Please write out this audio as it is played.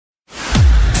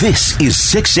This is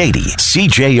 680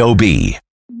 CJOB.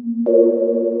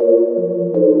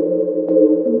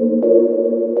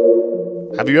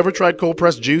 Have you ever tried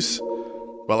cold-pressed juice?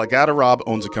 Well, Agata Robb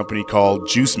owns a company called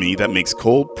Juice Me that makes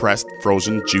cold-pressed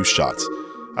frozen juice shots.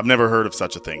 I've never heard of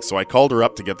such a thing, so I called her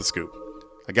up to get the scoop.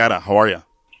 Agata, how are you?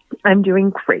 I'm doing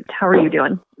great. How are you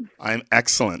doing? I'm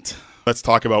excellent. Let's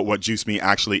talk about what Juice Me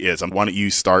actually is. Why don't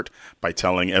you start by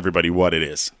telling everybody what it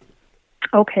is?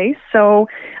 Okay, so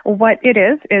what it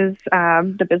is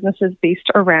the business is based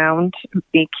around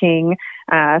making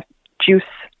juice,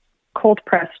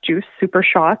 cold-pressed juice, super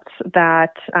shots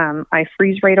that I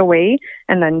freeze right away.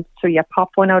 And then, so you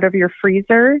pop one out of your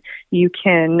freezer. You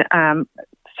can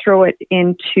throw it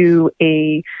into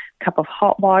a cup of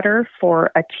hot water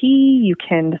for a tea. You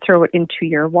can throw it into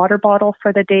your water bottle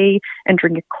for the day and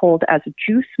drink it cold as a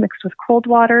juice mixed with cold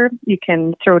water. You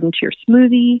can throw it into your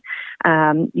smoothie.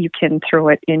 You can throw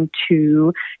it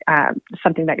into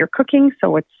something that you're cooking.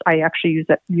 So I actually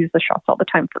use the shots all the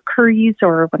time for curries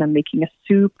or when I'm making a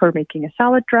soup or making a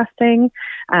salad dressing,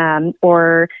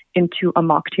 or into a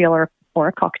mocktail or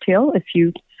a cocktail if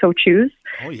you so choose.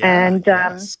 Oh yeah, and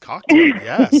yes, cocktail,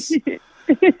 yes.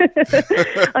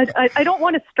 I don't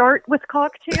want to start with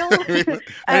cocktail.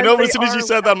 I know, as soon as you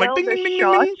said that, I'm like, ding, ding, ding,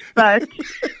 ding, ding. But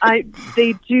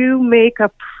they do make a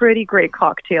pretty great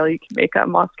cocktail. You can make a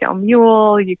Moscow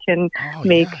Mule. You can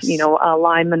make, a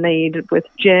limonade with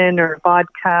gin or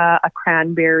vodka, a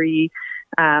cranberry,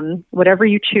 whatever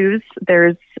you choose.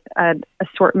 There's an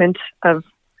assortment of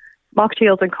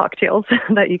mocktails and cocktails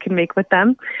that you can make with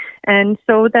them. And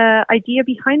so the idea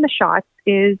behind the shots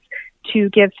is to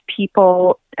give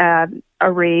people an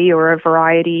array or a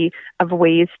variety of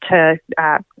ways to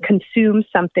consume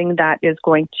something that is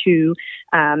going to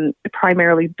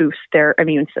primarily boost their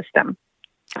immune system.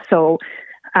 So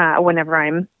whenever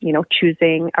I'm,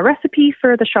 choosing a recipe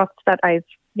for the shots that I've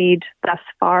made thus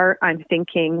far, I'm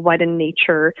thinking what in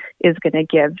nature is going to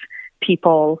give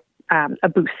people a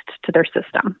boost to their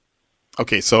system.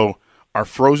 Okay, so are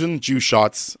frozen juice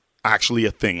shots actually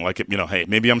a thing? Like, hey,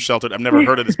 maybe I'm sheltered. I've never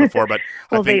heard of this before, but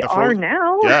well, I think they are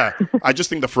now. Yeah, I just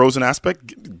think the frozen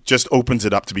aspect just opens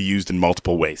it up to be used in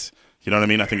multiple ways. You know what I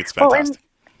mean? I think it's fantastic.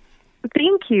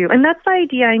 Thank you. And that's the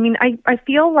idea. I mean, I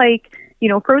feel like,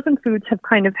 frozen foods have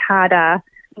kind of had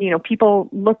people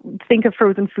think of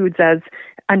frozen foods as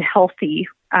unhealthy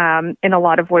in a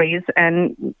lot of ways.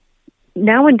 And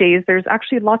nowadays, there's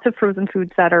actually lots of frozen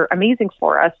foods that are amazing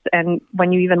for us. And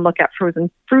when you even look at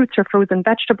frozen fruits or frozen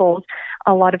vegetables,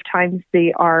 a lot of times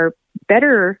they are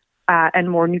better and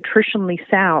more nutritionally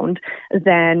sound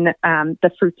than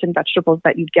the fruits and vegetables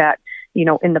that you get,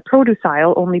 in the produce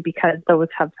aisle, only because those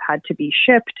have had to be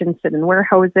shipped and sit in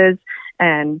warehouses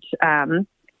and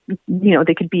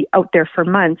they could be out there for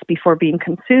months before being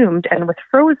consumed. And with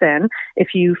frozen, if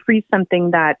you freeze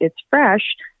something that is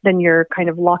fresh, then you're kind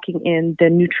of locking in the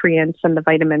nutrients and the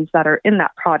vitamins that are in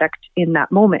that product in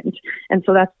that moment. And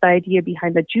so that's the idea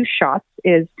behind the juice shots,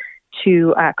 is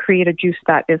to create a juice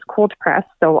that is cold pressed.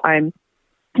 So I'm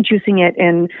juicing it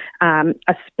in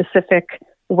a specific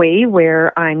way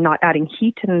where I'm not adding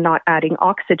heat and not adding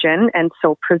oxygen, and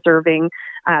so preserving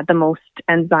the most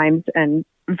enzymes and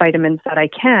vitamins that I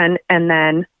can, and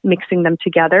then mixing them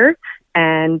together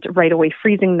and right away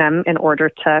freezing them in order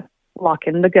to lock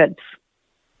in the goods.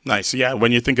 Nice. Yeah,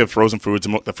 when you think of frozen foods,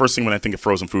 the first thing when I think of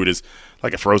frozen food is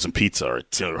like a frozen pizza or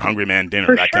a Hungry Man dinner,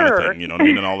 For that sure. kind of thing. You know what I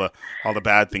mean? And all the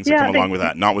bad things that come along with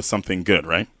that, not with something good,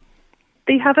 right?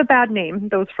 They have a bad name,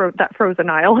 that frozen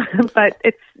aisle, but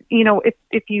it's,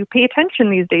 if you pay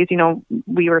attention these days,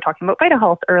 we were talking about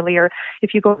VitaHealth earlier.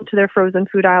 If you go to their frozen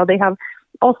food aisle, they have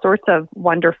all sorts of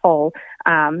wonderful,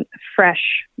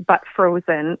 fresh but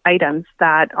frozen items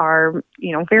that are,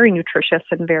 very nutritious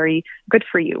and very good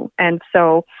for you. And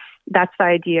so that's the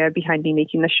idea behind me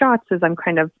making the shots, is I'm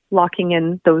kind of locking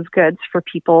in those goods for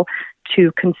people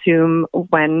to consume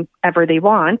whenever they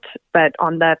want. But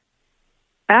on the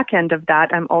back end of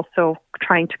that, I'm also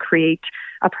trying to create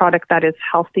a product that is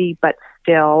healthy but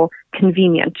still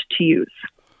convenient to use.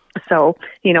 So,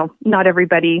 not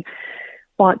everybody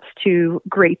wants to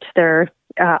grate their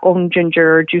own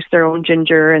ginger, juice their own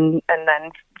ginger, and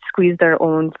then squeeze their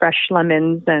own fresh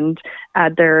lemons and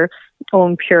add their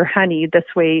own pure honey. This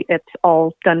way it's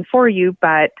all done for you,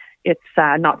 but it's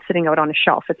not sitting out on a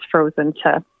shelf. It's frozen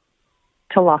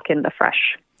to lock in the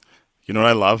fresh. You know what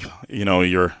I love?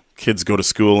 Your kids go to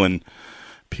school and,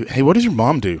 hey, what does your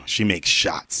mom do? She makes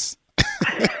shots.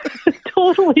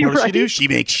 Totally what does right. she do? She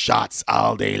makes shots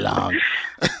all day long.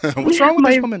 What's wrong with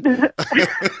this woman?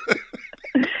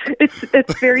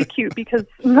 It's very cute because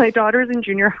my daughter's in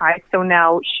junior high, so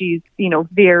now she's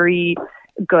very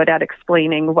good at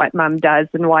explaining what Mom does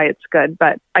and why it's good.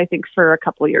 But I think for a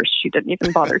couple of years, she didn't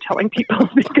even bother telling people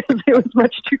because it was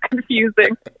much too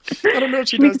confusing. I don't know what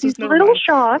she makes does. these little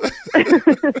shots. It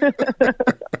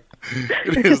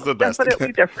is the best.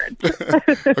 Definitely different.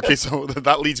 Okay, so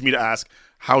that leads me to ask,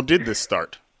 how did this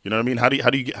start? You know what I mean? How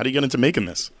do you get into making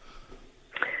this?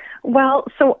 Well,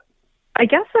 so I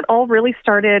guess it all really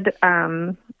started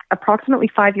approximately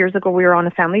 5 years ago. We were on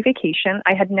a family vacation.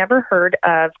 I had never heard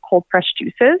of cold pressed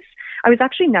juices. I was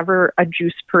actually never a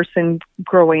juice person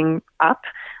growing up.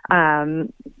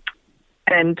 And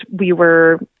we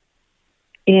were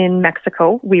in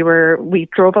Mexico. We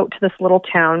drove out to this little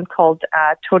town called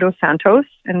Todos Santos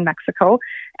in Mexico.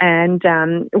 And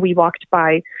we walked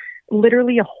by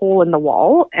literally a hole in the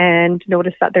wall and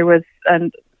noticed that there was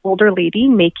an older lady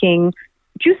making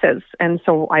juices. And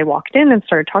so I walked in and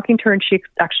started talking to her, and she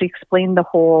actually explained the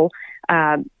whole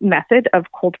method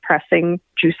of cold pressing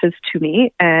juices to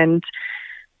me. And,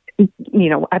 you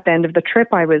know, at the end of the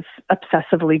trip, I was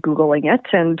obsessively Googling it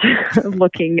and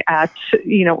looking at,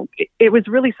 you know, it was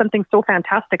really something so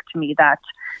fantastic to me that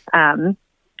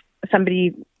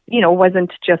somebody, you know,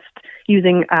 wasn't just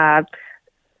using a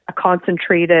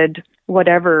concentrated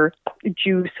whatever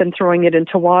juice and throwing it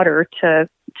into water to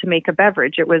make a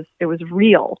beverage. It was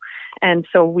real. And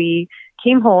so we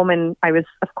came home, and I was,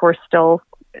 of course, still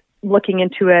looking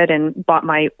into it, and bought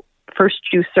my first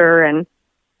juicer and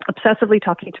obsessively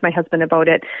talking to my husband about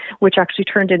it, which actually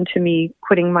turned into me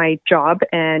quitting my job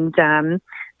and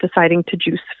deciding to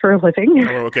juice for a living.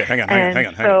 Oh, okay, hang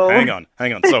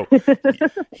on. So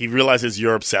he realizes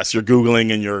you're obsessed. You're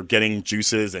Googling and you're getting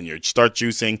juices and you start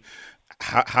juicing.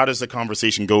 How does the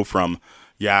conversation go from,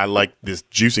 yeah, I like this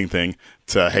juicing thing,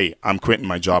 to, hey, I'm quitting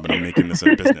my job and I'm making this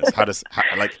a business? How does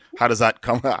that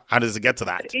come? How does it get to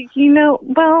that? You know,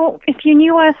 well, if you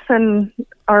knew us and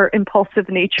our impulsive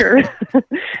nature,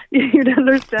 you'd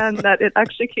understand that it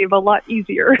actually came a lot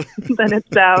easier than it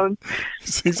sounds.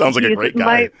 He sounds like a great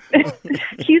guy.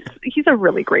 He's a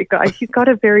really great guy. He's got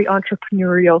a very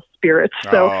entrepreneurial spirit.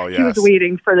 So He was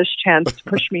waiting for this chance to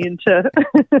push me into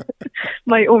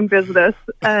my own business.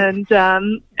 And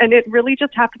it really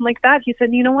just happened like that. He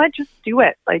said, you know what, just do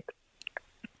it. Like,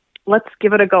 let's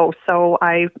give it a go. So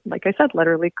I, like I said,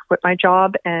 literally quit my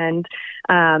job, and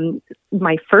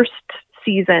my first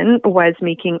season was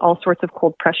making all sorts of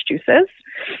cold pressed juices.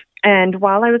 And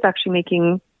while I was actually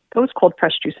making those cold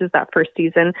pressed juices that first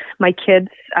season, my kids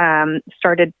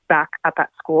started back up at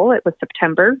school. It was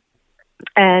September,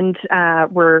 and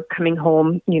were coming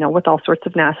home, you know, with all sorts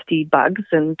of nasty bugs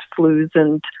and flus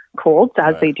and colds,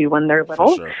 as they do when they're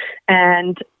little. Sure.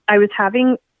 And I was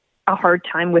having a hard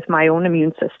time with my own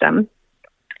immune system.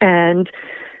 And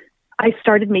I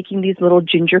started making these little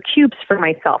ginger cubes for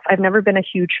myself. I've never been a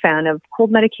huge fan of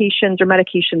cold medications or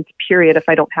medications, period, if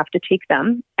I don't have to take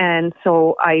them. And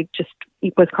so I just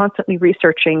was constantly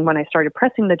researching, when I started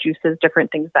pressing the juices,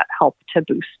 different things that help to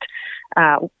boost,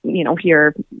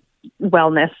 your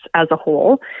wellness as a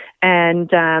whole. And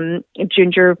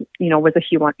ginger, was a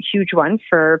huge one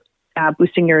for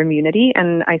boosting your immunity.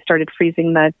 And I started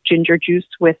freezing the ginger juice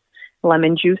with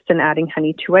lemon juice and adding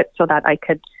honey to it so that I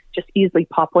could just easily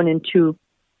pop one into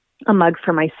a mug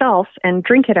for myself and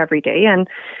drink it every day. And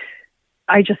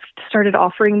I just started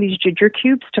offering these ginger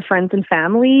cubes to friends and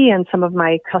family and some of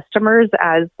my customers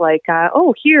as like,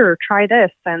 here, try this.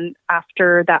 And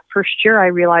after that first year, I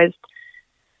realized,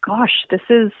 gosh, this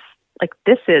is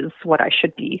what I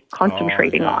should be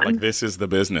concentrating on. Like, this is the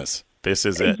business. This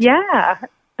is it. Yeah,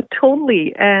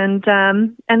 totally. And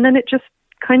then it just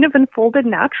kind of unfolded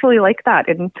naturally like that.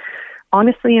 And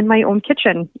honestly, in my own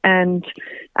kitchen. And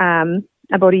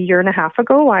about a year and a half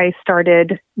ago, I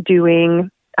started doing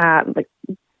the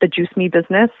Juice Me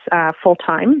business full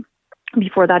time.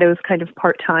 Before that, it was kind of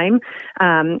part time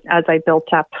as I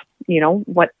built up,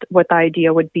 what the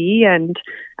idea would be, and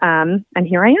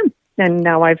here I am. And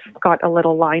now I've got a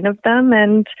little line of them,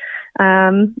 and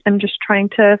I'm just trying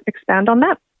to expand on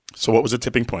that. So what was the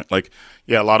tipping point? Like,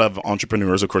 a lot of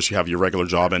entrepreneurs, of course, you have your regular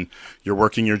job and you're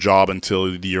working your job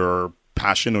until your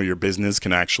passion or your business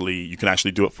you can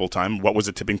actually do it full time. What was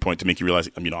the tipping point to make you realize,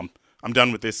 I'm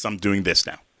done with this, I'm doing this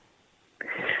now?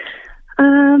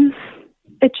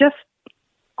 It just,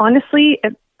 honestly,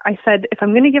 I said, if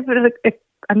I'm going to give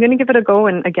it a go,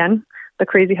 and again, the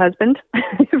crazy husband,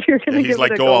 if you're going to give it a go. He's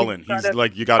like, go all in. He's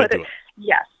like, you got to do it.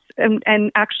 Yes.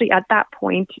 And actually at that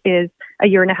point is a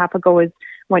year and a half ago is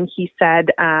when he said,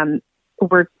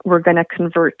 we're going to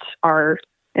convert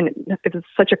and it was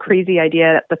such a crazy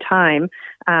idea at the time,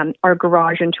 our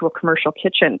garage into a commercial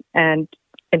kitchen. And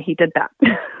he did that.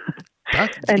 I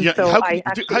actually have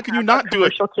a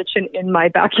commercial kitchen in my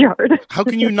backyard. How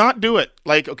can you not do it?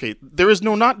 Like, okay, there is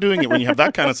no not doing it when you have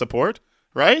that kind of support,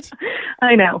 right?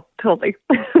 I know, totally.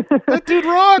 That dude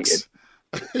rocks.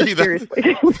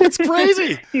 Seriously, that's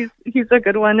crazy. He's a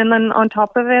good one. And then on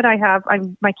top of it,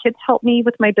 my kids help me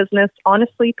with my business.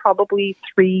 Honestly, probably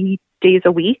 3 days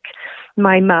a week.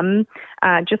 My mom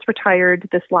just retired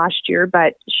this last year,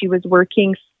 but she was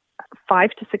working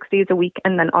 5 to 6 days a week,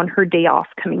 and then on her day off,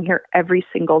 coming here every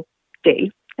single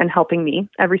day and helping me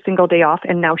every single day off.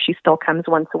 And now she still comes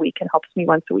once a week and helps me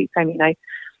once a week. I mean,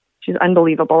 she's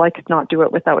unbelievable. I could not do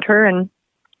it without her, and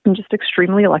I'm just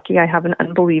extremely lucky. I have an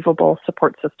unbelievable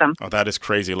support system. Oh, that is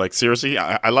crazy. Like, seriously,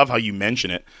 I love how you mention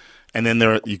it. And then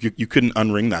you couldn't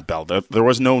unring that bell. There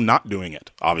was no not doing it.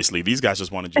 Obviously, these guys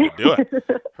just wanted you to do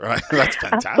it. Right? That's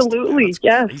fantastic. Absolutely,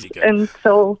 yes. Good. And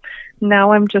so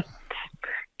now I'm just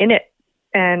in it,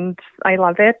 and I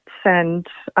love it. And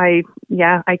I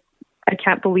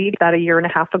can't believe that a year and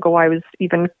a half ago I was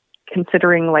even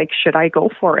considering, like, should I go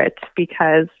for it?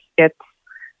 Because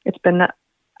it's been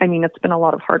a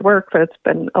lot of hard work, but it's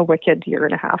been a wicked year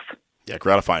and a half. Yeah,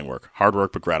 gratifying work. Hard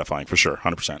work, but gratifying for sure,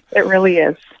 100%. It really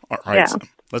is. All right, yeah. So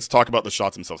let's talk about the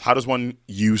shots themselves. How does one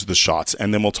use the shots?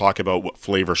 And then we'll talk about what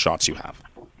flavor shots you have.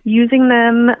 Using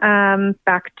them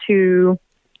back to,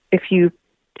 if you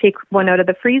take one out of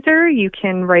the freezer, you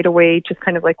can right away just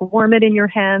kind of like warm it in your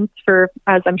hands for,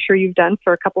 as I'm sure you've done,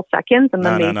 for a couple seconds. And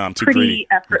then I'm too greedy.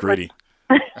 I'm greedy.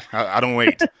 I don't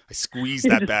wait. I squeeze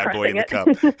that bad boy in the cup.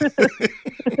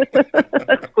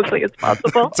 As quickly as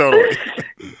possible. Totally.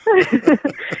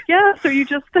 Yeah, so you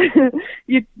just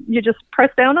you just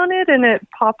press down on it and it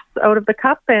pops out of the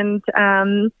cup. And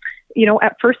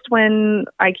at first when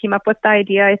I came up with the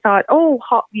idea, I thought,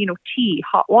 tea,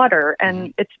 hot water.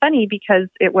 And it's funny because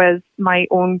it was my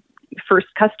own first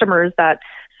customers that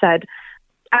said,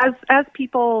 as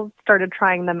people started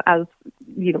trying them as,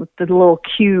 the little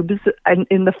cubes and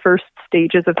in the first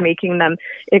stages of making them,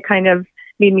 it kind of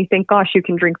made me think, gosh, you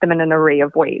can drink them in an array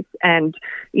of ways. And,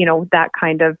 that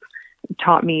kind of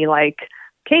taught me, like,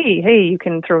 okay, hey, you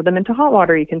can throw them into hot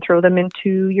water. You can throw them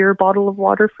into your bottle of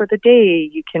water for the day.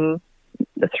 You can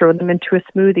throw them into a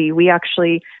smoothie. We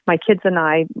actually, my kids and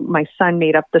I, my son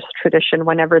made up this tradition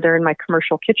whenever they're in my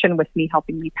commercial kitchen with me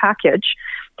helping me package.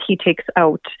 He takes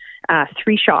out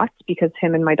 3 shots because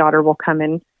him and my daughter will come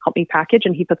and help me package,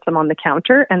 and he puts them on the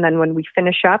counter. And then when we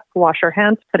finish up, wash our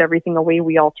hands, put everything away,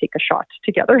 we all take a shot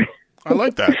together. I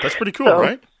like that. That's pretty cool,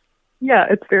 right? Yeah,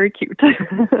 it's very cute.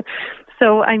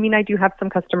 So, I mean, I do have some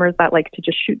customers that like to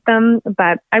just shoot them,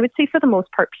 but I would say for the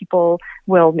most part, people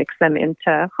will mix them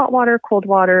into hot water, cold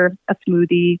water, a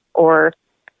smoothie, or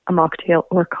a mocktail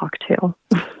or cocktail.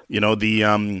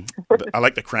 I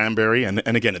like the cranberry, and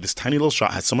again, this tiny little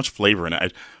shot has so much flavor in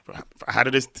it. I had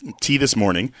it as tea this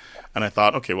morning, and I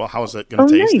thought, okay, well, how is it going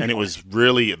to taste? Nice. And it was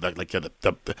really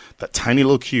that tiny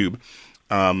little cube.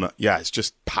 It's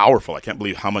just powerful. I can't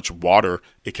believe how much water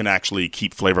it can actually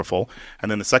keep flavorful.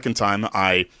 And then the second time,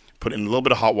 I put in a little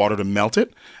bit of hot water to melt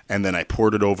it, and then I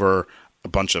poured it over a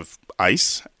bunch of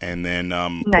ice, and then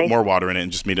put more water in it,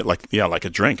 and just made it like a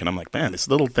drink. And I'm like, man, this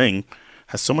little thing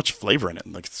has so much flavor in it.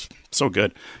 Like, it's so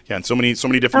good. Yeah, and so many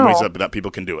different ways that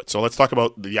people can do it. So let's talk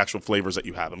about the actual flavors that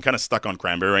you have. I'm kind of stuck on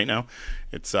cranberry right now.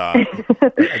 It's I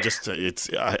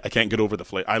can't get over the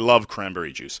flavor. I love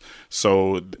cranberry juice.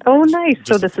 So nice.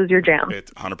 So this is your jam.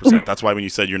 100%. That's why when you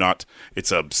said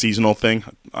it's a seasonal thing,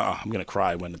 I'm gonna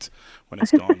cry when it's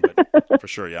gone. But for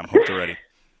sure, yeah, I'm hooked already.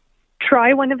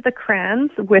 Try one of the crans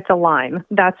with a lime.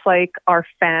 That's like our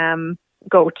fam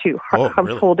go-to household.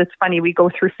 Really? It's funny, we go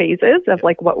through phases of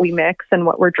like what we mix and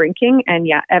what we're drinking, and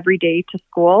every day to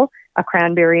school, a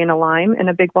cranberry and a lime in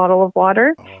a big bottle of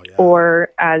water, or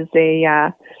as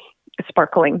a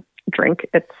sparkling drink.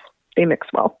 They mix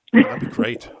well. That'd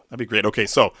be great. Okay,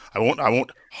 so I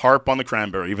won't harp on the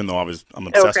cranberry, even though I'm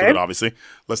obsessed with it. Obviously,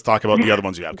 let's talk about the other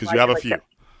ones you have, because you have a few.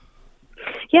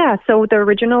 Yeah, so the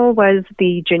original was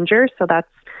the ginger, so that's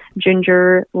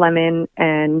ginger, lemon,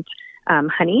 and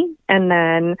honey. And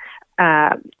then,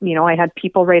 I had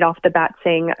people right off the bat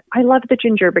saying, I love the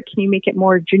ginger, but can you make it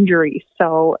more gingery?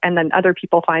 So, and then other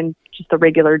people find just the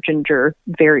regular ginger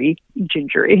very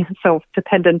gingery. So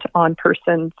dependent on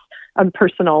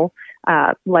personal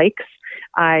likes,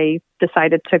 I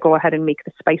decided to go ahead and make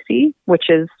the spicy, which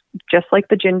is just like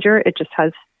the ginger. It just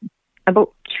has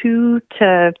about 2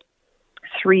 to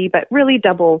 3, but really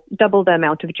double the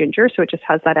amount of ginger. So it just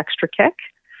has that extra kick.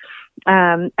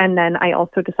 And then I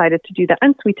also decided to do the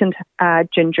unsweetened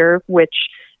ginger, which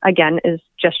again is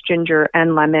just ginger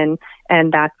and lemon.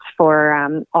 And that's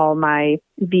for all my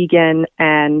vegan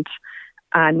and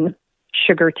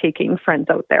sugar-taking friends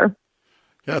out there,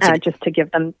 just to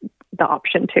give them the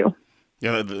option too.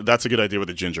 Yeah, that's a good idea with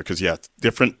the ginger because,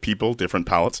 different people, different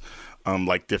palates,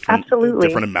 like different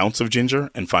amounts of ginger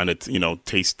and find it,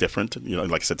 taste different,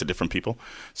 like I said, to different people.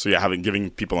 So, giving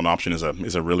people an option is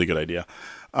a really good idea.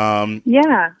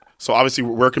 So, obviously,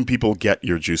 where can people get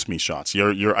your Juice Me shots?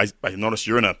 I noticed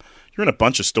you're in a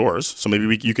bunch of stores, so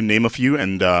maybe you can name a few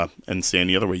and say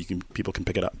any other way people can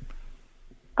pick it up.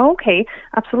 Okay,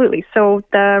 absolutely. So,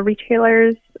 the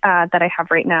retailers that I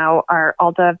have right now are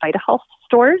all the VitaHealth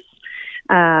stores.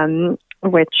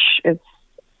 Which is,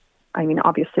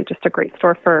 obviously just a great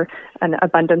store for an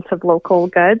abundance of local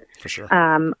goods. For sure.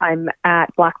 I'm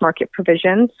at Black Market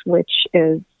Provisions, which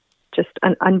is just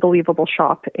an unbelievable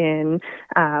shop in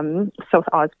South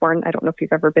Osborne. I don't know if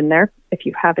you've ever been there. If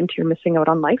you haven't, you're missing out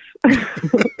on life.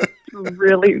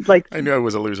 Really, I knew I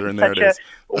was a loser, and there it is.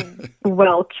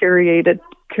 Well curated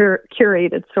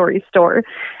store.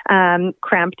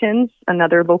 Crampton's,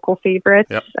 another local favorite.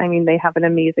 Yep. They have an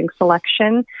amazing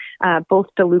selection. Both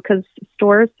DeLuca's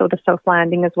stores, so the South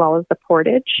Landing as well as the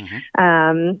Portage.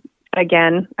 Mm-hmm.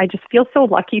 Again, I just feel so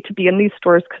lucky to be in these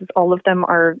stores because all of them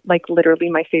are like literally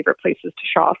my favorite places to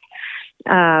shop.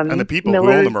 And the people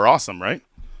who own them are awesome, right?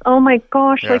 Oh my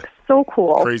gosh, so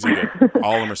cool. Crazy good.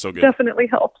 All of them are so good. Definitely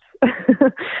helps.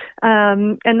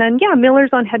 And then,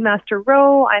 Miller's on Headmaster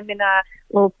Row. I'm in a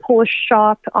little Polish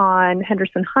shop on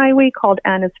Henderson Highway called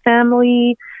Anna's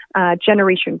Family.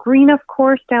 Generation Green, of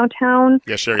course, downtown.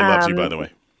 Yeah, Sherry loves you, by the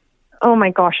way. Oh my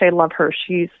gosh, I love her.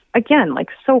 She's, again,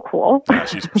 so cool. Yeah,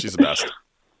 she's the best.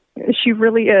 She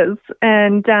really is.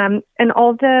 And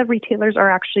all the retailers are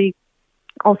actually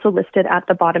also listed at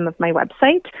the bottom of my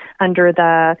website under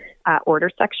the order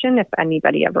section if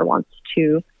anybody ever wants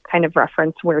to kind of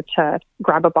reference where to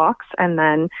grab a box. And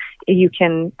then you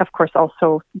can, of course,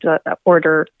 also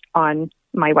order on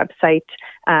my website.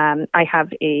 I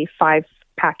have a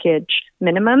 5-package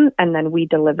minimum, and then we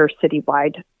deliver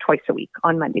citywide twice a week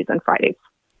on Mondays and Fridays.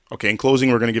 Okay, in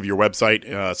closing, we're going to give your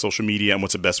website, social media, and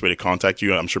what's the best way to contact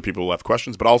you. I'm sure people will have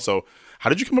questions, but also, how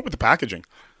did you come up with the packaging?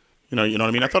 You know what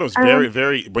I mean? I thought it was very,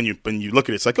 very, when you look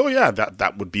at it, it's like, oh yeah,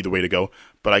 that would be the way to go.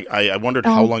 But I wondered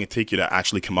how long it take you to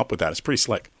actually come up with that. It's pretty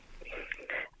slick.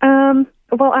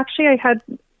 Well, actually, I had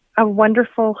a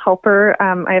wonderful helper.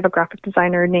 I have a graphic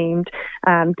designer named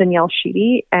Danielle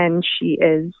Sheedy, and she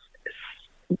is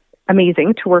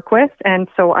amazing to work with. And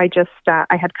so I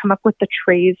had come up with the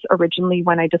trays originally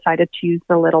when I decided to use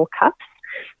the little cups.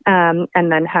 And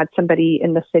then had somebody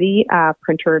in the city,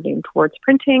 printer named Towards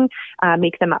Printing,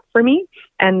 make them up for me.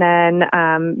 And then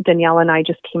Danielle and I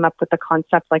just came up with the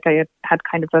concept, like I had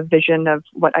kind of a vision of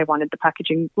what I wanted the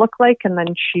packaging to look like. And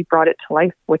then she brought it to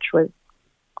life, which was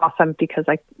awesome because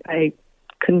I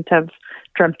couldn't have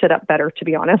dreamt it up better, to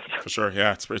be honest. For sure.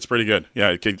 Yeah, it's pretty good.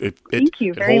 Yeah, Thank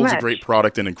you it very holds much. A great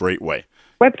product in a great way.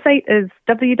 Website is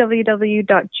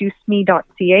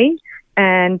www.juiceme.ca.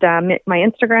 And my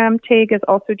Instagram tag is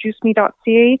also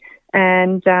juiceme.ca.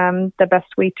 And the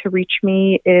best way to reach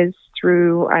me is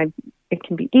through, it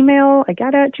can be email,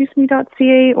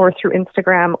 agata@juiceme.ca, or through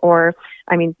Instagram, or,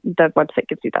 the website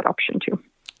gives you that option too.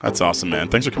 That's awesome, man.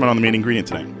 Thanks for coming on The Main Ingredient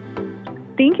tonight.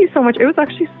 Thank you so much. It was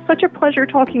actually such a pleasure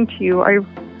talking to you.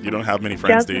 You don't have many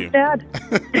friends, do you? Dad.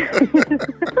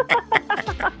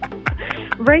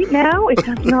 Right now, it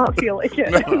does not feel like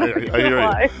it. No, I hear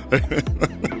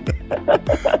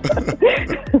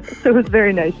So it was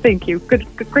very nice. Thank you. Good,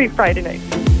 great Friday night.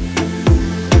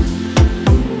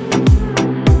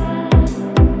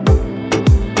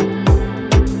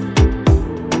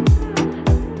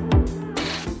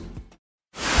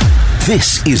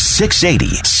 This is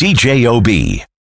 680 CJOB.